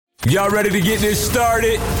Y'all ready to get this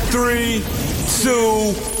started? 3,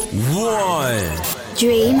 2, 1.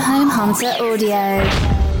 Dream Home Hunter Audio.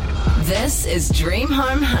 This is Dream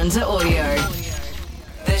Home Hunter Audio,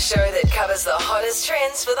 the show that covers the hottest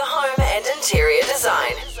trends for the home and interior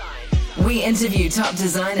design. We interview top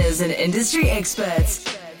designers and industry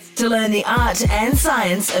experts to learn the art and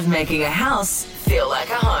science of making a house feel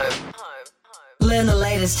like a home. Learn the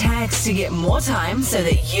latest hacks to get more time so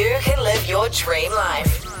that you can live your dream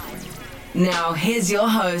life. Now, here's your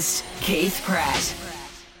host, Keith Pratt.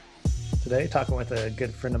 Today, talking with a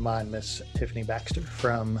good friend of mine, Miss Tiffany Baxter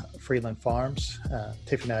from Freeland Farms.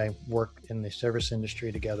 Tiffany and I worked in the service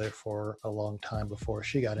industry together for a long time before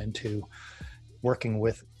she got into working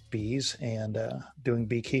with bees and doing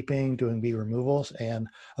beekeeping, doing bee removals. And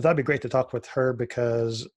I thought it'd be great to talk with her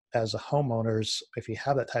because as a homeowners, if you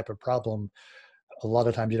have that type of problem, a lot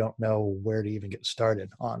of times you don't know where to even get started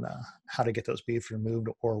on how to get those bees removed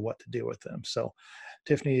or what to do with them. So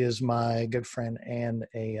Tiffany is my good friend and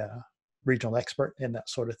a regional expert in that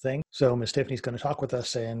sort of thing. So Ms. Tiffany's going to talk with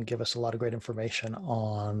us and give us a lot of great information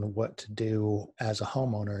on what to do as a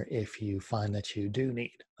homeowner if you find that you do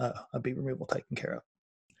need a bee removal taken care of.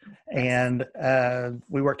 And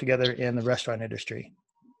we worked together in the restaurant industry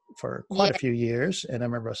for quite a few years. And I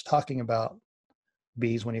remember us talking about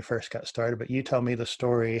bees when you first got started, but you tell me the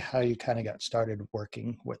story, how you kind of got started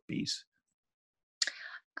working with bees.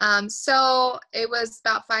 So it was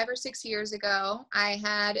about 5 or 6 years ago. I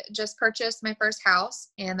had just purchased my first house,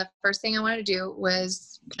 and the first thing I wanted to do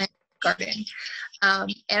was plant a garden.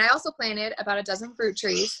 And I also planted about a dozen fruit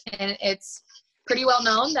trees, and it's pretty well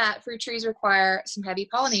known that fruit trees require some heavy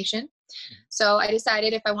pollination. So I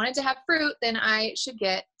decided if I wanted to have fruit, then I should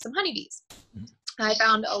get some honeybees. I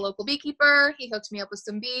found a local beekeeper. He hooked me up with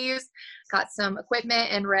some bees, got some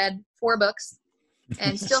equipment, and read 4 books,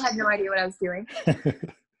 and still had no idea what I was doing.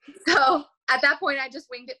 So at that point, I just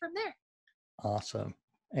winged it from there. Awesome.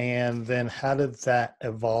 And then how did that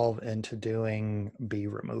evolve into doing bee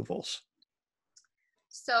removals?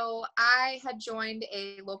 So I had joined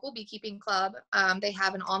a local beekeeping club. They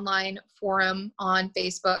have an online forum on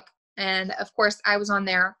Facebook. And of course, I was on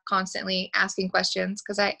there constantly asking questions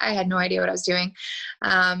because I had no idea what I was doing.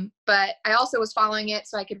 But I also was following it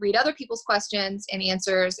so I could read other people's questions and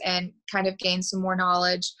answers and kind of gain some more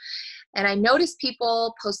knowledge. And I noticed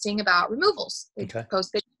people posting about removals. They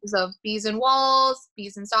post pictures of bees in walls,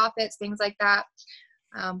 bees in soffits, things like that.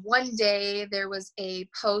 One day there was a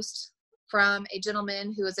post from a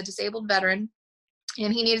gentleman who was a disabled veteran,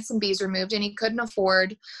 and he needed some bees removed, and he couldn't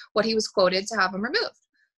afford what he was quoted to have them removed.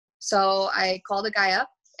 So I called the guy up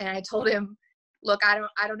and I told him, look, I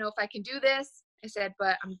don't know if I can do this. I said,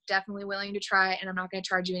 but I'm definitely willing to try, and I'm not going to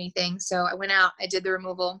charge you anything. So I went out, I did the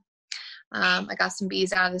removal. I got some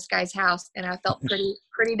bees out of this guy's house, and I felt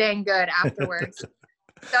pretty dang good afterwards.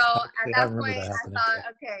 So at that point, I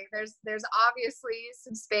thought, okay, there's obviously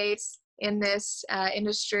some space in this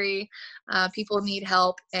industry. People need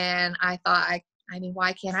help, and I thought, I mean,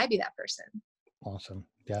 why can't I be that person? Awesome.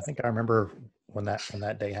 Yeah, I think I remember when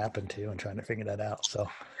that day happened too, and trying to figure that out. So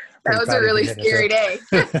that was a really scary day.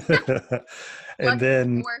 And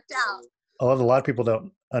then it worked out. A lot of people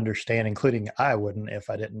don't understand, including I wouldn't if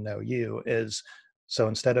I didn't know you, is so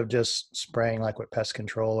instead of just spraying like with pest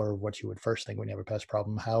control or what you would first think when you have a pest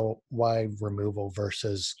problem, why removal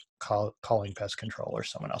versus calling pest control or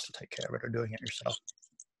someone else to take care of it or doing it yourself?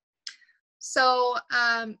 So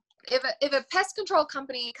if a pest control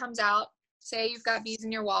company comes out, say you've got bees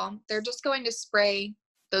in your wall, they're just going to spray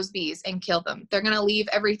those bees and kill them. They're going to leave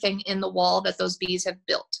everything in the wall that those bees have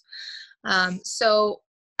built. So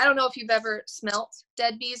I don't know if you've ever smelt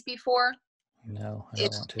dead bees before. No, I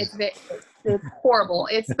don't want to. It's horrible.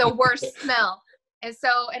 It's the worst smell. And so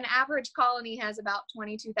an average colony has about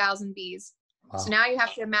 22,000 bees. Wow. So now you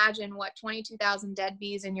have to imagine what 22,000 dead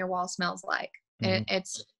bees in your wall smells like. Mm-hmm. And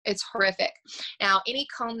it's horrific. Now, any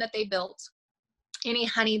comb that they built, any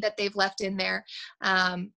honey that they've left in there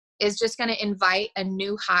is just going to invite a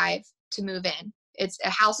new hive to move in. A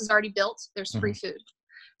house is already built. There's free food.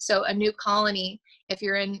 So a new colony, if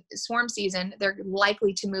you're in swarm season, they're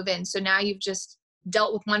likely to move in. So now you've just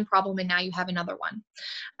dealt with one problem and now you have another one.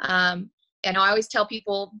 And I always tell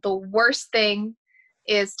people the worst thing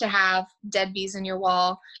is to have dead bees in your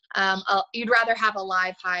wall. You'd rather have a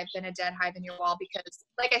live hive than a dead hive in your wall because,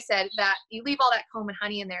 like I said, that you leave all that comb and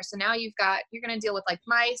honey in there. So now you're going to deal with like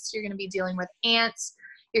mice. You're going to be dealing with ants.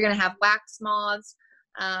 You're going to have wax moths.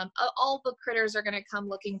 All the critters are going to come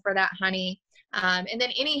looking for that honey. And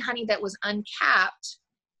then any honey that was uncapped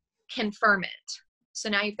can ferment. So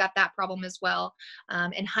now you've got that problem as well.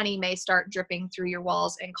 And honey may start dripping through your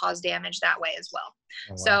walls and cause damage that way as well.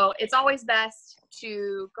 Oh, wow. So it's always best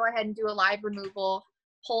to go ahead and do a live removal,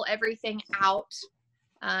 pull everything out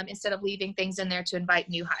instead of leaving things in there to invite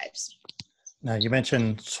new hives. Now you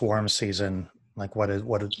mentioned swarm season. Like what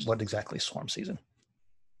exactly is swarm season?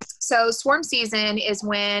 So swarm season is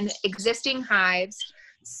when existing hives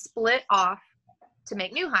split off to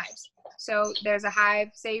make new hives. So there's a hive,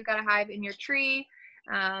 say you've got a hive in your tree,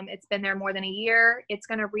 it's been there more than a year, it's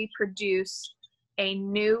going to reproduce a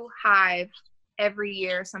new hive every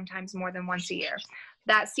year, sometimes more than once a year.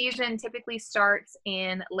 That season typically starts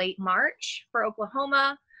in late March for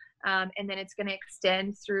Oklahoma, and then it's going to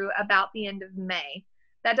extend through about the end of May.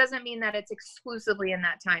 That doesn't mean that it's exclusively in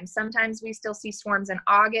that time. Sometimes we still see swarms in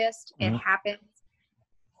August. It happens.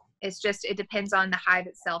 It's just, it depends on the hive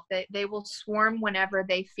itself. They will swarm whenever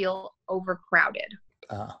they feel overcrowded.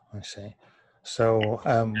 I see. So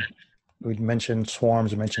we mentioned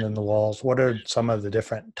swarms, we mentioned in the walls. What are some of the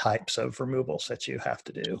different types of removals that you have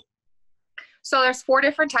to do? So there's 4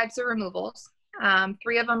 different types of removals.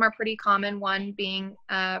 3 of them are pretty common, one being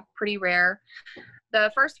pretty rare. The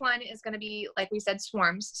first one is going to be, like we said,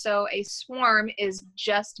 swarms. So a swarm is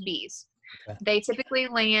just bees. Okay. They typically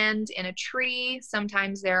land in a tree.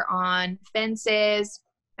 Sometimes they're on fences.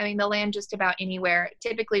 I mean, they'll land just about anywhere,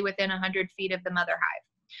 typically within 100 feet of the mother hive.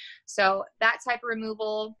 So that type of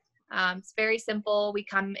removal, it's very simple. We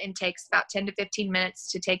come and takes about 10 to 15 minutes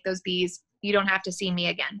to take those bees. You don't have to see me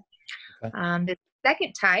again. Okay. The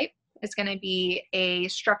second type is going to be a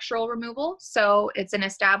structural removal. So it's an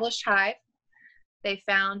established hive. They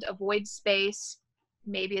found a void space.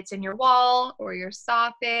 Maybe it's in your wall or your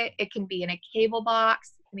soffit. It can be in a cable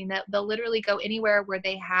box. I mean, they'll literally go anywhere where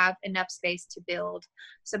they have enough space to build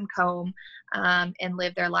some comb and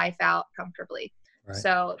live their life out comfortably. Right.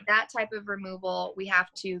 So that type of removal, we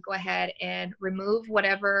have to go ahead and remove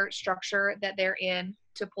whatever structure that they're in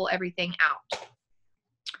to pull everything out.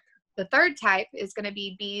 The third type is going to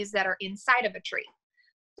be bees that are inside of a tree.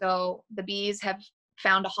 So the bees have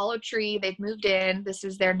found a hollow tree, they've moved in, this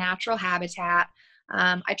is their natural habitat.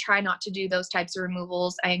 I try not to do those types of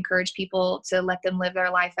removals. I encourage people to let them live their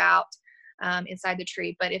life out inside the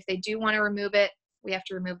tree. But if they do want to remove it, we have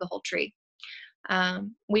to remove the whole tree.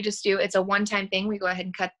 We just do, it's a one-time thing. We go ahead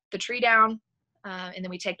and cut the tree down, and then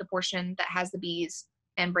we take the portion that has the bees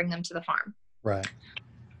and bring them to the farm. Right.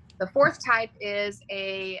 The fourth type is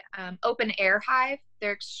a open air hive.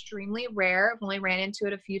 They're extremely rare. I've only ran into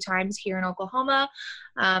it a few times here in Oklahoma,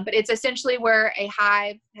 but it's essentially where a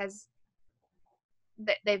hive has,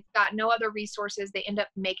 they've got no other resources. They end up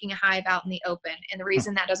making a hive out in the open. And the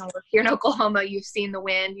reason that doesn't work here in Oklahoma, you've seen the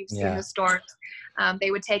wind, you've seen the storms.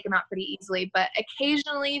 They would take them out pretty easily, but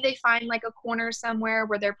occasionally they find like a corner somewhere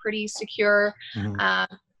where they're pretty secure.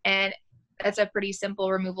 And that's a pretty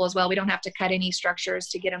simple removal as well. We don't have to cut any structures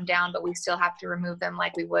to get them down, but we still have to remove them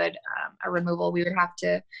like we would a removal. We would have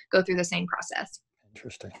to go through the same process.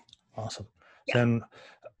 Interesting. Awesome. Yeah. Then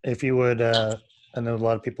if you would, I know a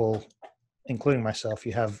lot of people, including myself,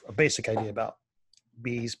 you have a basic idea about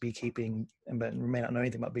bees, beekeeping, but you may not know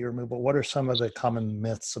anything about bee removal. What are some of the common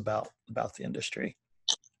myths about the industry?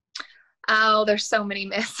 Oh, there's so many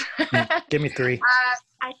myths. Give me 3.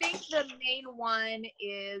 I think the main one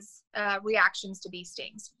is reactions to bee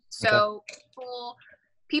stings. So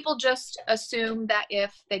people just assume that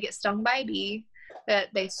if they get stung by a bee, that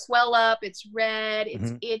they swell up, it's red,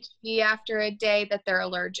 it's itchy after a day, that they're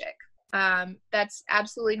allergic. That's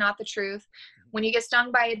absolutely not the truth. When you get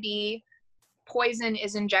stung by a bee, poison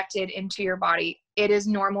is injected into your body. It is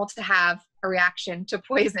normal to have a reaction to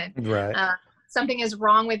poison. Right. Something is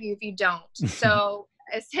wrong with you if you don't. So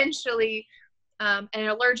essentially, an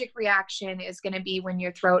allergic reaction is going to be when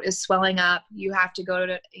your throat is swelling up. You have to go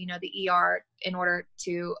to the ER in order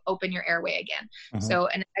to open your airway again. So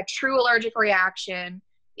a true allergic reaction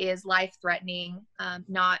is life-threatening,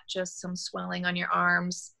 not just some swelling on your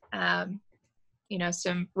arms,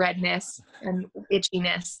 some redness and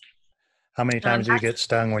itchiness. How many times do you get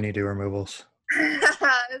stung when you do removals?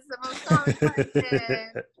 It's the most common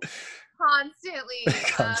question. Constantly.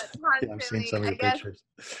 Yeah, I've seen some of the pictures.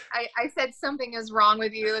 I said something is wrong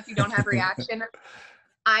with you if you don't have a reaction.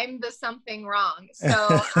 I'm the something wrong.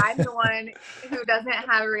 So I'm the one who doesn't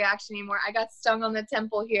have a reaction anymore. I got stung on the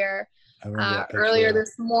temple here earlier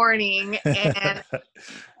this morning, and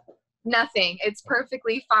nothing. It's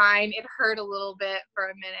perfectly fine. It hurt a little bit for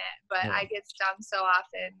a minute, but I get stung so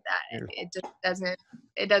often that it just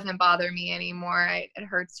doesn't bother me anymore. It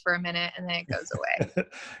hurts for a minute and then it goes away.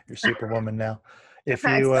 You're Superwoman now. If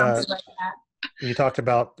you you talked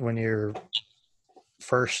about when you're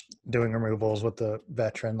first doing removals with the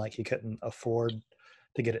veteran, like he couldn't afford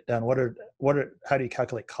to get it done, how do you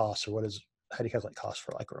calculate costs, or how do you calculate costs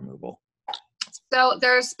for like a removal? So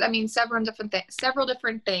there's, several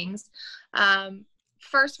different things.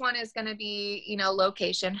 First one is going to be,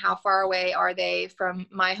 location. How far away are they from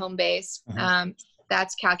my home base? Mm-hmm.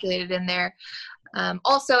 That's calculated in there.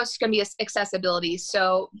 Also, it's going to be accessibility.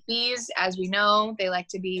 So bees, as we know, they like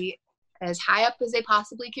to be as high up as they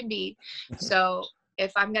possibly can be. So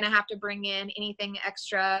if I'm going to have to bring in anything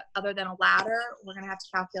extra other than a ladder, we're going to have to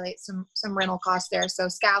calculate some rental costs there. So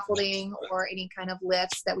scaffolding or any kind of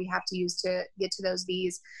lifts that we have to use to get to those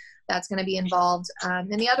bees, that's going to be involved.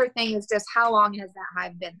 And the other thing is just how long has that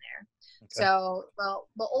hive been there? Okay. So, well,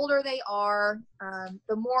 the older they are,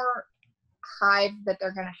 the more hive that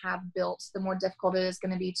they're going to have built, the more difficult it is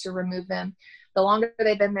going to be to remove them. The longer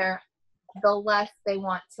they've been there, the less they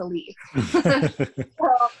want to leave.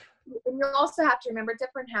 And you also have to remember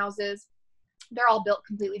different houses, they're all built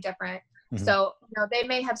completely different. Mm-hmm. So, they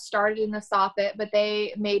may have started in the soffit, but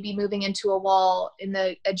they may be moving into a wall in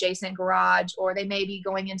the adjacent garage, or they may be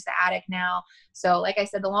going into the attic now. So like I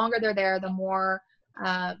said, the longer they're there, the more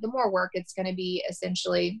work it's going to be,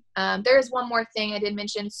 essentially. There is one more thing I did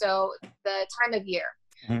mention. So the time of year,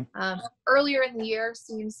 mm-hmm. Earlier in the year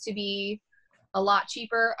seems to be a lot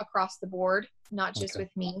cheaper across the board, not just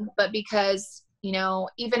with me, but because,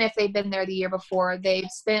 even if they've been there the year before, they've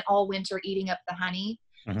spent all winter eating up the honey.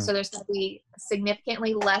 Mm-hmm. So there's going to be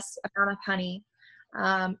significantly less amount of honey.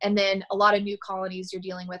 And then a lot of new colonies you're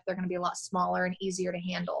dealing with, they're going to be a lot smaller and easier to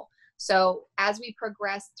handle. So as we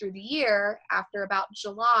progress through the year, after about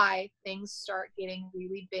July, things start getting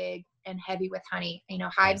really big and heavy with honey.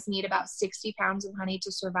 Hives need about 60 pounds of honey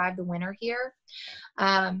to survive the winter here.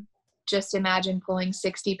 Just imagine pulling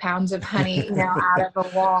 60 pounds of honey, out of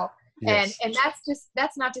a wall. Yes. And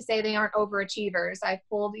that's not to say they aren't overachievers. I've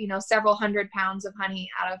pulled, several 100 pounds of honey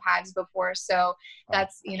out of hives before. So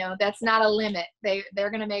that's not a limit. They're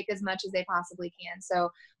going to make as much as they possibly can. So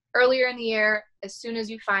earlier in the year, as soon as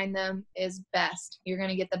you find them is best. You're going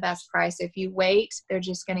to get the best price. If you wait, they're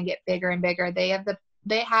just going to get bigger and bigger. They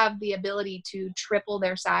have the ability to triple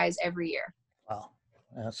their size every year. Wow.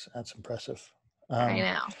 That's impressive. I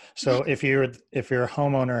know. So if you're a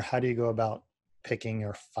homeowner, how do you go about picking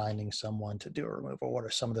or finding someone to do a removal? What are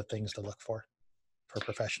some of the things to look for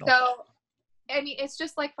professionals? So, it's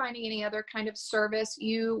just like finding any other kind of service.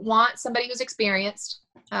 You want somebody who's experienced,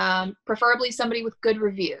 preferably somebody with good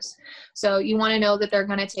reviews. So you want to know that they're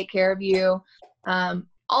going to take care of you.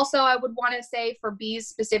 Also, I would want to say for bees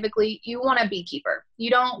specifically, you want a beekeeper. You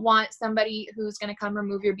don't want somebody who's going to come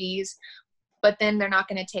remove your bees, but then they're not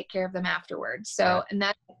going to take care of them afterwards. So, and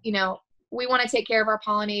that, we want to take care of our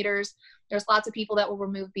pollinators. There's lots of people that will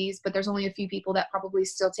remove bees, but there's only a few people that probably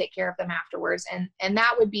still take care of them afterwards. And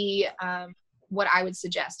that would be what I would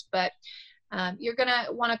suggest. But you're going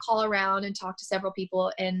to want to call around and talk to several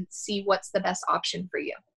people and see what's the best option for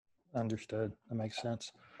you. Understood. That makes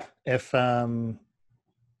sense. If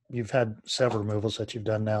you've had several removals that you've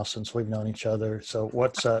done now since we've known each other. So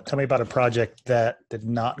tell me about a project that did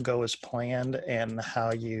not go as planned and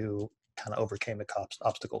how you kind of overcame the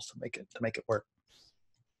obstacles to make it work.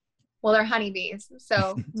 Well, they're honeybees,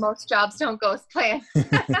 so most jobs don't go as planned.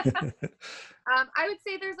 I would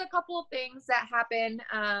say there's a couple of things that happen,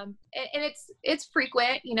 and it's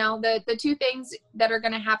frequent. The two things that are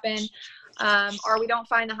going to happen are we don't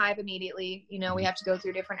find the hive immediately. We have to go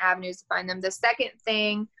through different avenues to find them. The second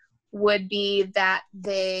thing would be that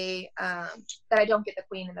that I don't get the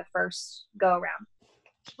queen in the first go around,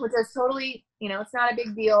 which is totally, it's not a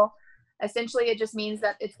big deal. Essentially, it just means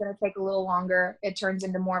that it's going to take a little longer. It turns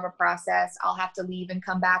into more of a process. I'll have to leave and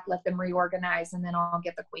come back, let them reorganize, and then I'll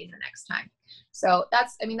get the queen the next time. So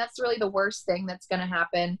that's really the worst thing that's going to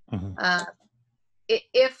happen. Mm-hmm.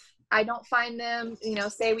 If I don't find them,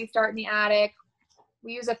 say we start in the attic,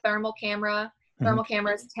 we use a thermal camera. Mm-hmm. Thermal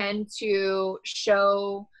cameras tend to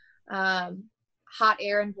show hot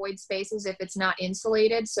air and void spaces if it's not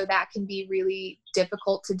insulated. So that can be really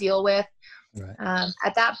difficult to deal with. Right.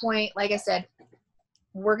 At that point, like I said,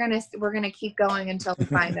 we're gonna keep going until we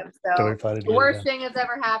find them. So the worst thing that's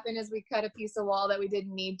ever happened is we cut a piece of wall that we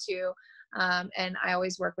didn't need to. And I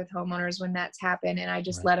always work with homeowners when that's happened, and I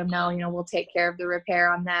just let them know, we'll take care of the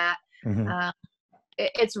repair on that. Mm-hmm.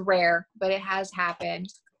 It's rare, but it has happened.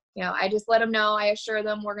 I just let them know. I assure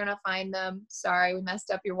them we're gonna find them. Sorry, we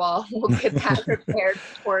messed up your wall. We'll get that repaired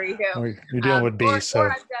for you. You're dealing with bees,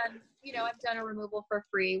 or I've done a removal for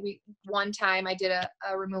free. One time I did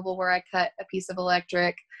a removal where I cut a piece of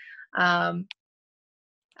electric. I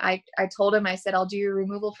I told him, I said, I'll do your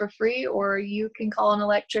removal for free, or you can call an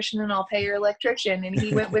electrician and I'll pay your electrician. And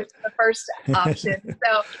he went with the first option.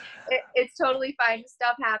 So it's totally fine.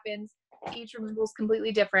 Stuff happens. Each removal is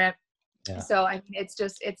completely different. Yeah. So I mean,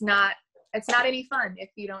 it's not any fun if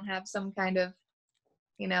you don't have some kind of,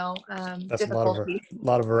 that's difficulty. a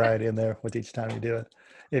lot of variety in there with each time you do it.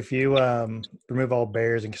 If you remove all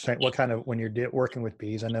barriers and constraints, what kind of, when you're working with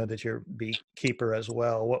bees, I know that you're a beekeeper as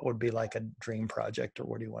well, what would be like a dream project, or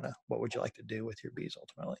what would you like to do with your bees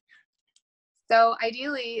ultimately? So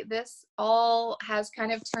ideally, this all has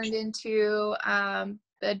kind of turned into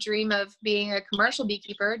the dream of being a commercial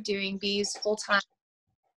beekeeper, doing bees full time.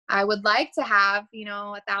 I would like to have,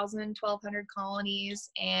 1,000, 1,200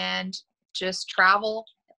 colonies and just travel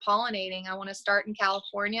pollinating. I want to start in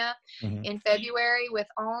California in February with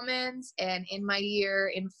almonds, and in my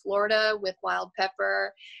year in Florida with wild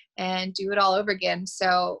pepper, and do it all over again.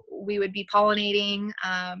 So we would be pollinating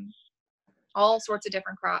all sorts of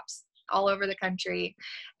different crops all over the country,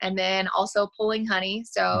 and then also pulling honey.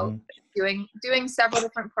 So doing several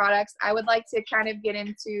different products. I would like to kind of get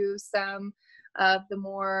into some of the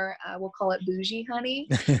more we'll call it bougie honey.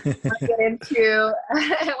 I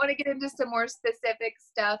want to get into some more specific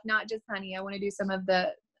stuff, not just honey. I want to do some of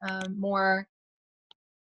the more,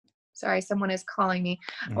 sorry, someone is calling me.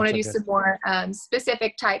 I want to do some more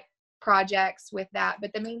specific type projects with that,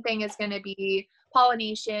 but the main thing is going to be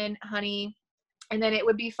pollination, honey, and then it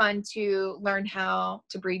would be fun to learn how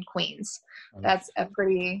to breed queens. That's at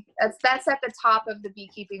the top of the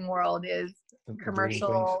beekeeping world, is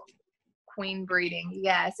commercial queen breeding.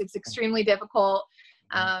 Yes, it's extremely difficult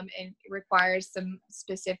and it requires some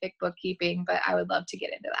specific bookkeeping, but I would love to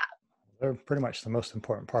get into that. They're pretty much the most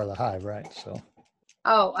important part of the hive, right? So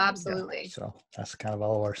oh, absolutely. Yeah, so that's kind of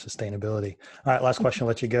all our sustainability. All right, last question, I'll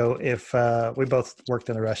let you go. If we both worked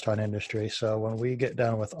in the restaurant industry, so when we get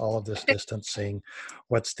done with all of this distancing,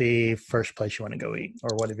 what's the first place you want to go eat,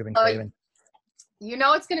 or what have you been craving?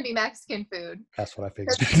 It's going to be Mexican food. That's what I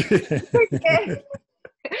figured.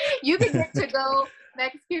 You can get to go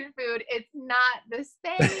Mexican food. It's not the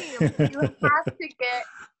same.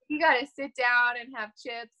 You got to sit down and have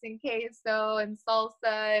chips and queso and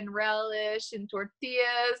salsa and relish and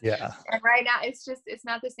tortillas. Yeah. And right now it's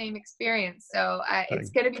not the same experience. So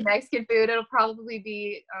it's going to be Mexican food. It'll probably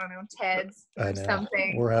be, I don't know, Ted's or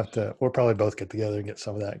something. We'll probably both get together and get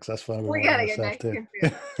some of that, because that's fun. We got to get Mexican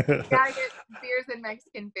food. We got to get beers and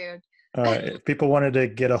Mexican food. All right. If people wanted to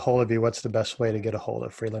get a hold of you, what's the best way to get a hold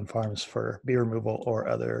of Freeland Farms for bee removal or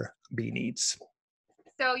other bee needs?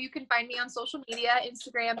 So you can find me on social media,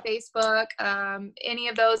 Instagram, Facebook, any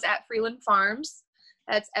of those at Freeland Farms.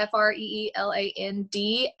 That's FREELAND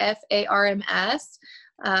FARMS.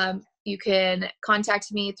 You can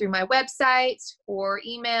contact me through my website or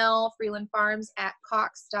email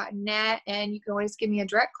freelandfarms@cox.net, and you can always give me a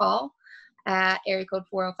direct call at area code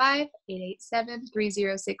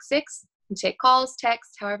 405-887-3066. You take calls,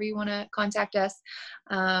 text, however you want to contact us.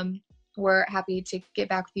 We're happy to get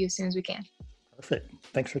back with you as soon as we can. Perfect.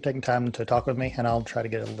 Thanks for taking time to talk with me, and I'll try to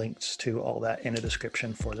get links to all that in the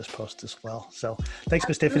description for this post as well. So thanks,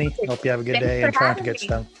 Miss Tiffany. Hope you have a good day and trying to get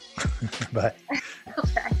done. Bye.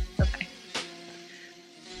 Okay. Bye-bye.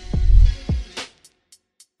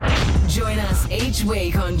 Join us each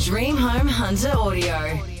week on Dream Home Hunter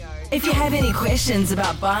Audio. If you have any questions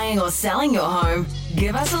about buying or selling your home,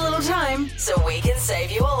 give us a little time so we can save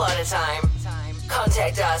you a lot of time.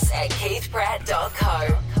 Contact us at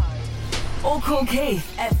keithpratt.co or call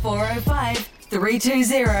Keith at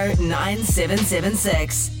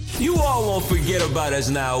 405-320-9776. You all won't forget about us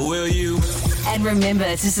now, will you? And remember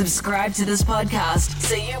to subscribe to this podcast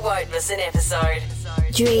so you won't miss an episode.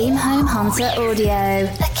 Dream Home Hunter Audio.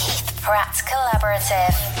 The Keith Pratt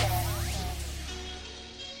Collaborative.